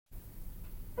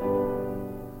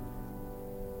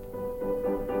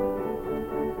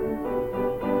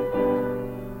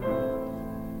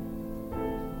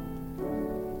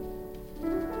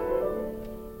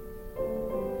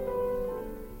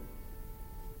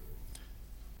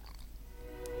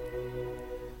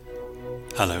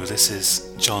Hello, this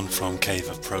is John from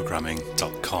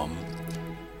caveofprogramming.com.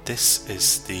 This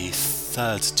is the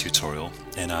third tutorial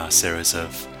in our series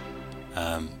of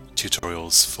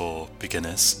tutorials for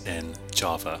beginners in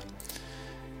Java.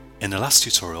 In the last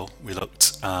tutorial we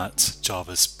looked at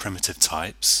Java's primitive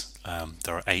types.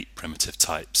 There are 8 primitive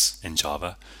types in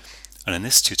Java, and in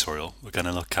this tutorial we're going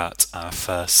to look at our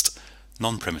first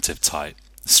non-primitive type,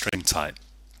 the string type.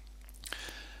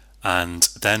 And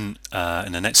then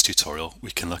in the next tutorial we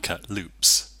can look at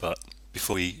loops, but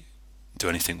before we do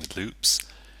anything with loops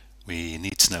we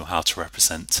need to know how to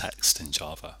represent text in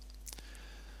Java.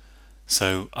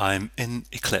 So I'm in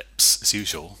Eclipse as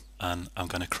usual, and I'm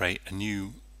going to create a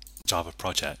new Java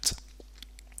project,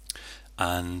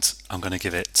 and I'm going to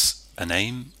give it a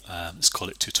name. Let's call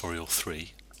it tutorial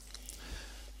 3,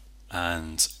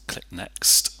 and click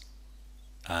next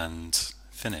and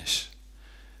finish.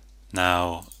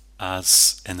 Now,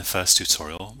 as in the first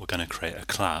tutorial, we're going to create a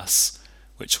class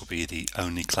which will be the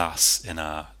only class in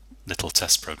our little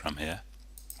test program here.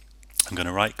 I'm going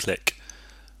to right click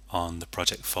on the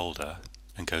project folder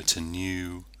and go to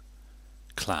new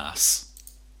class,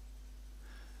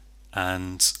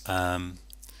 and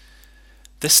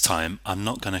this time I'm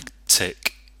not going to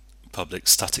tick public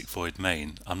static void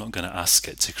main. I'm not going to ask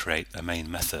it to create a main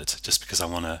method, just because I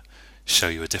want to show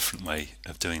you a different way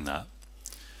of doing that.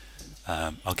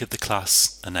 I'll give the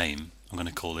class a name. I'm going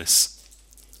to call this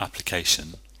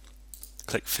application.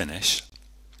 Click finish,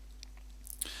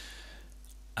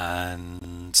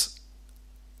 and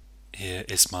here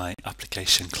is my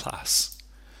application class.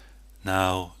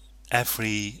 Now,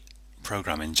 every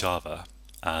program in Java,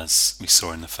 as we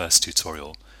saw in the first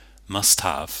tutorial, must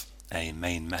have a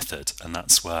main method, and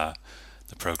that's where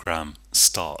the program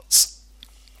starts.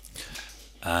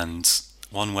 And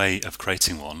one way of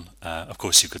creating one, of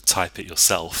course you could type it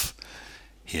yourself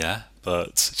here,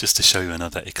 but just to show you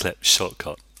another Eclipse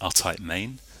shortcut, I'll type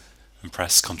main and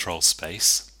press Control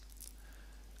space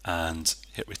and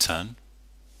hit return,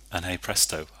 and hey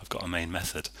presto, I've got a main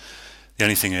method. The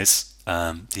only thing is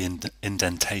the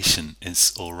indentation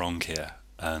is all wrong here,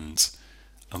 and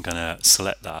I'm going to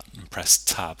select that and press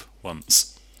tab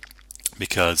once,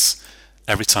 because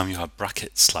every time you have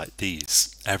brackets like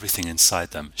these, everything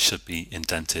inside them should be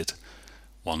indented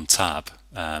one tab,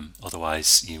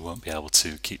 otherwise you won't be able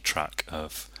to keep track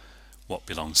of what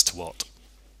belongs to what.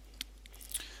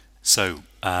 So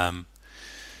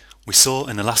we saw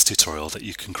in the last tutorial that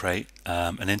you can create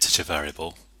an integer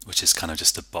variable, which is kind of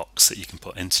just a box that you can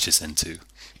put integers into,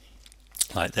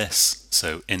 like this.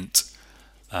 So int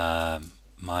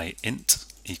my int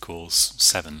equals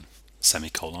 7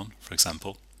 semicolon, for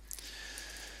example.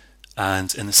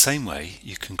 And in the same way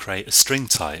you can create a string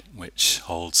type which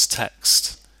holds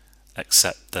text,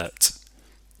 except that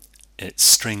it's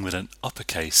string with an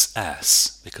uppercase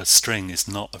S, because string is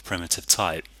not a primitive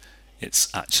type,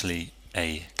 it's actually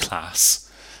a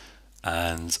class.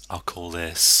 And I'll call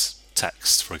this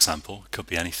text, for example. It could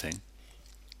be anything,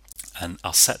 and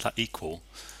I'll set that equal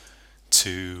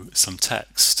to some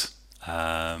text,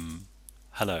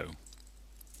 hello.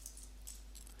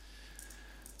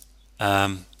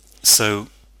 So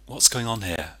what's going on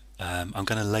here? I'm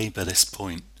going to labour this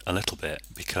point a little bit,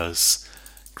 because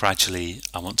gradually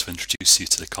I want to introduce you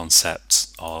to the concept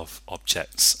of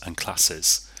objects and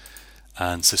classes.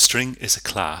 And so string is a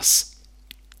class,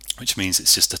 which means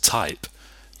it's just a type.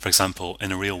 For example,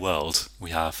 in a real world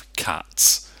we have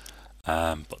cats,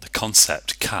 but the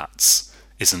concept cats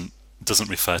doesn't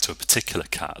refer to a particular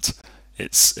cat.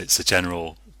 It's a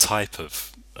general type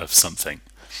of something.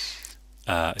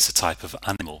 It's a type of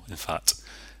animal, in fact.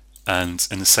 And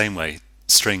in the same way,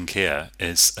 string here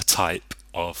is a type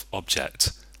of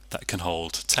object that can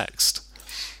hold text.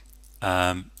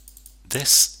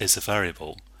 This is a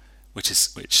variable which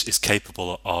is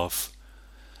capable of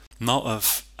not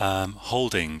of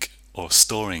holding or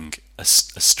storing a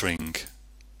string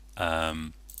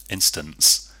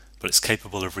instance, but it's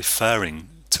capable of referring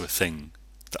to a thing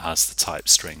that has the type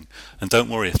string. And don't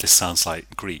worry if this sounds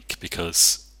like Greek,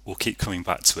 because we'll keep coming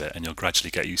back to it and you'll gradually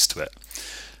get used to it.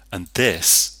 And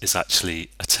this is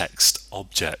actually a text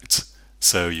object.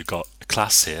 So you've got a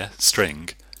class here, string,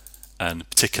 and a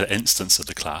particular instance of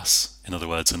the class, in other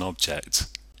words an object,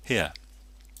 here.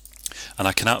 And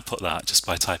I can output that just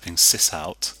by typing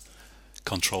sysout,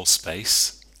 control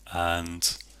space,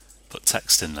 and put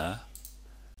text in there.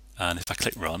 And if I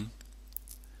click run,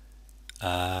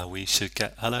 we should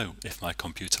get hello, if my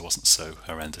computer wasn't so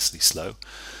horrendously slow.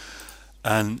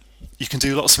 And you can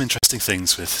do lots of interesting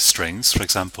things with strings. For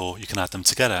example, you can add them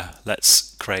together.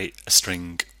 Let's create a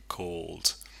string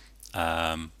called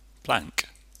blank,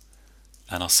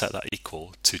 and I'll set that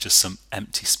equal to just some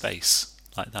empty space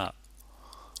like that.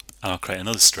 And I'll create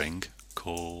another string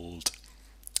called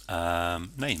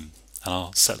name, and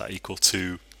I'll set that equal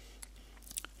to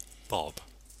Bob.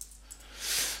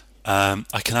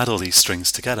 I can add all these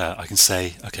strings together. I can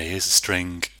say, okay, here's a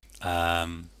string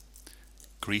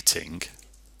greeting,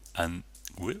 and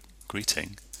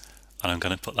greeting, and I'm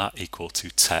going to put that equal to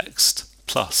text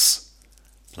plus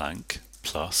blank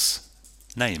plus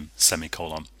name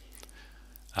semicolon.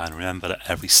 And remember that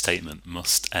every statement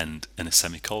must end in a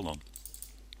semicolon.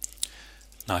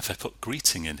 Now if I put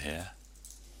greeting in here,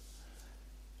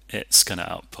 it's going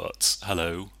to output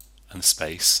hello and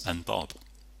space and Bob.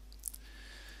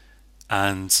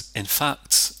 And in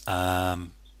fact,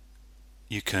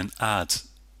 you can add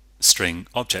string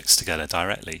objects together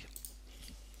directly,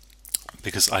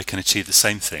 because I can achieve the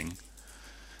same thing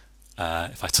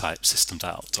if I type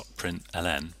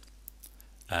system.out.println,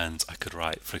 and I could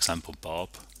write, for example, Bob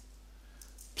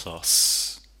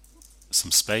plus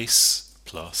some space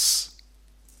plus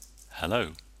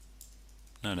hello.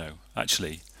 No,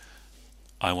 actually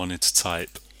I wanted to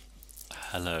type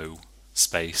hello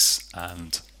space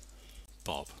and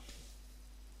Bob,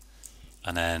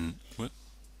 and then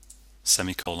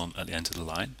semicolon at the end of the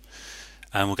line,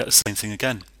 and we'll get the same thing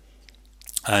again.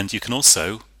 And you can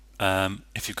also,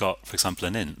 if you've got, for example,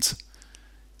 an int,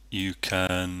 you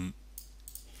can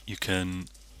concatenate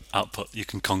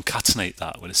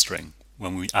that with a string.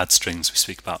 When we add strings, we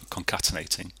speak about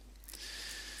concatenating.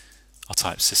 I'll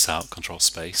type sysout control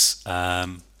space,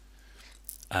 and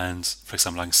for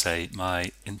example, I can say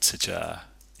my integer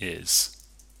is,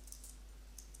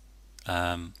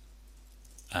 and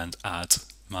add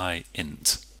my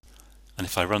int, and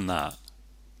if I run that,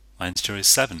 my integer is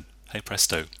 7. Hey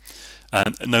presto.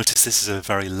 Notice this is a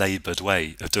very laboured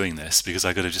way of doing this, because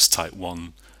I could have just typed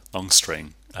one long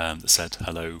string that said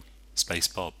hello space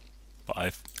Bob, but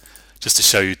I've, just to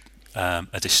show you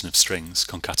addition of strings,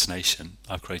 concatenation,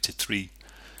 I've created 3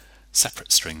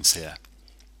 separate strings here.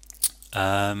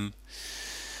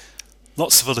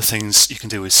 Lots of other things you can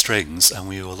do with strings, and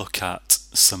we will look at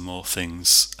some more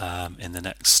things in the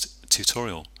next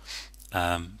tutorial.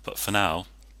 But for now,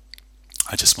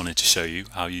 I just wanted to show you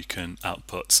how you can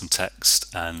output some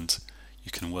text and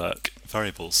you can work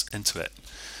variables into it.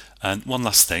 And one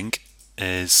last thing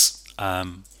is,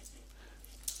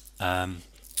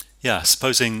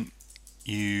 supposing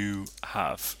you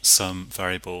have some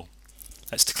variable,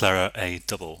 let's declare a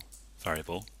double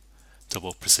variable,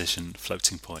 double precision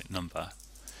floating point number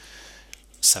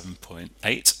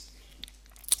 7.8,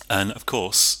 and of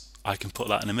course I can put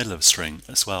that in the middle of a string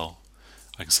as well.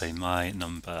 I can say my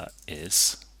number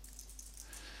is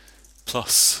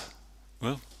plus,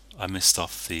 well, I missed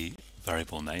off the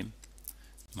variable name,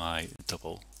 my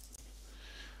double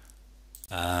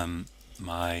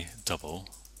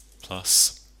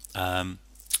plus, and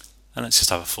let's just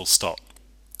have a full stop,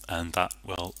 and that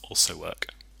will also work.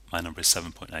 My number is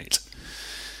 7.8.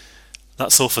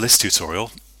 That's all for this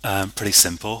tutorial. Pretty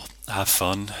simple. Have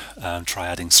fun, try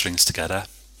adding strings together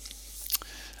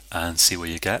and see where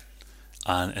you get.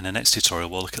 And in the next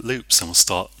tutorial we'll look at loops, and we'll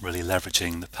start really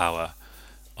leveraging the power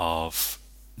of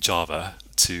Java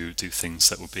to do things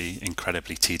that would be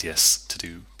incredibly tedious to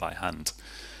do by hand.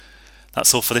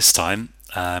 That's all for this time.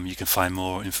 You can find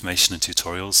more information and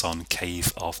tutorials on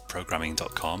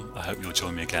caveofprogramming.com. I hope you'll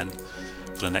join me again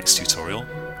for the next tutorial.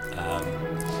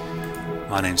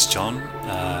 My name's John,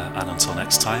 and until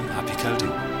next time, happy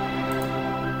coding.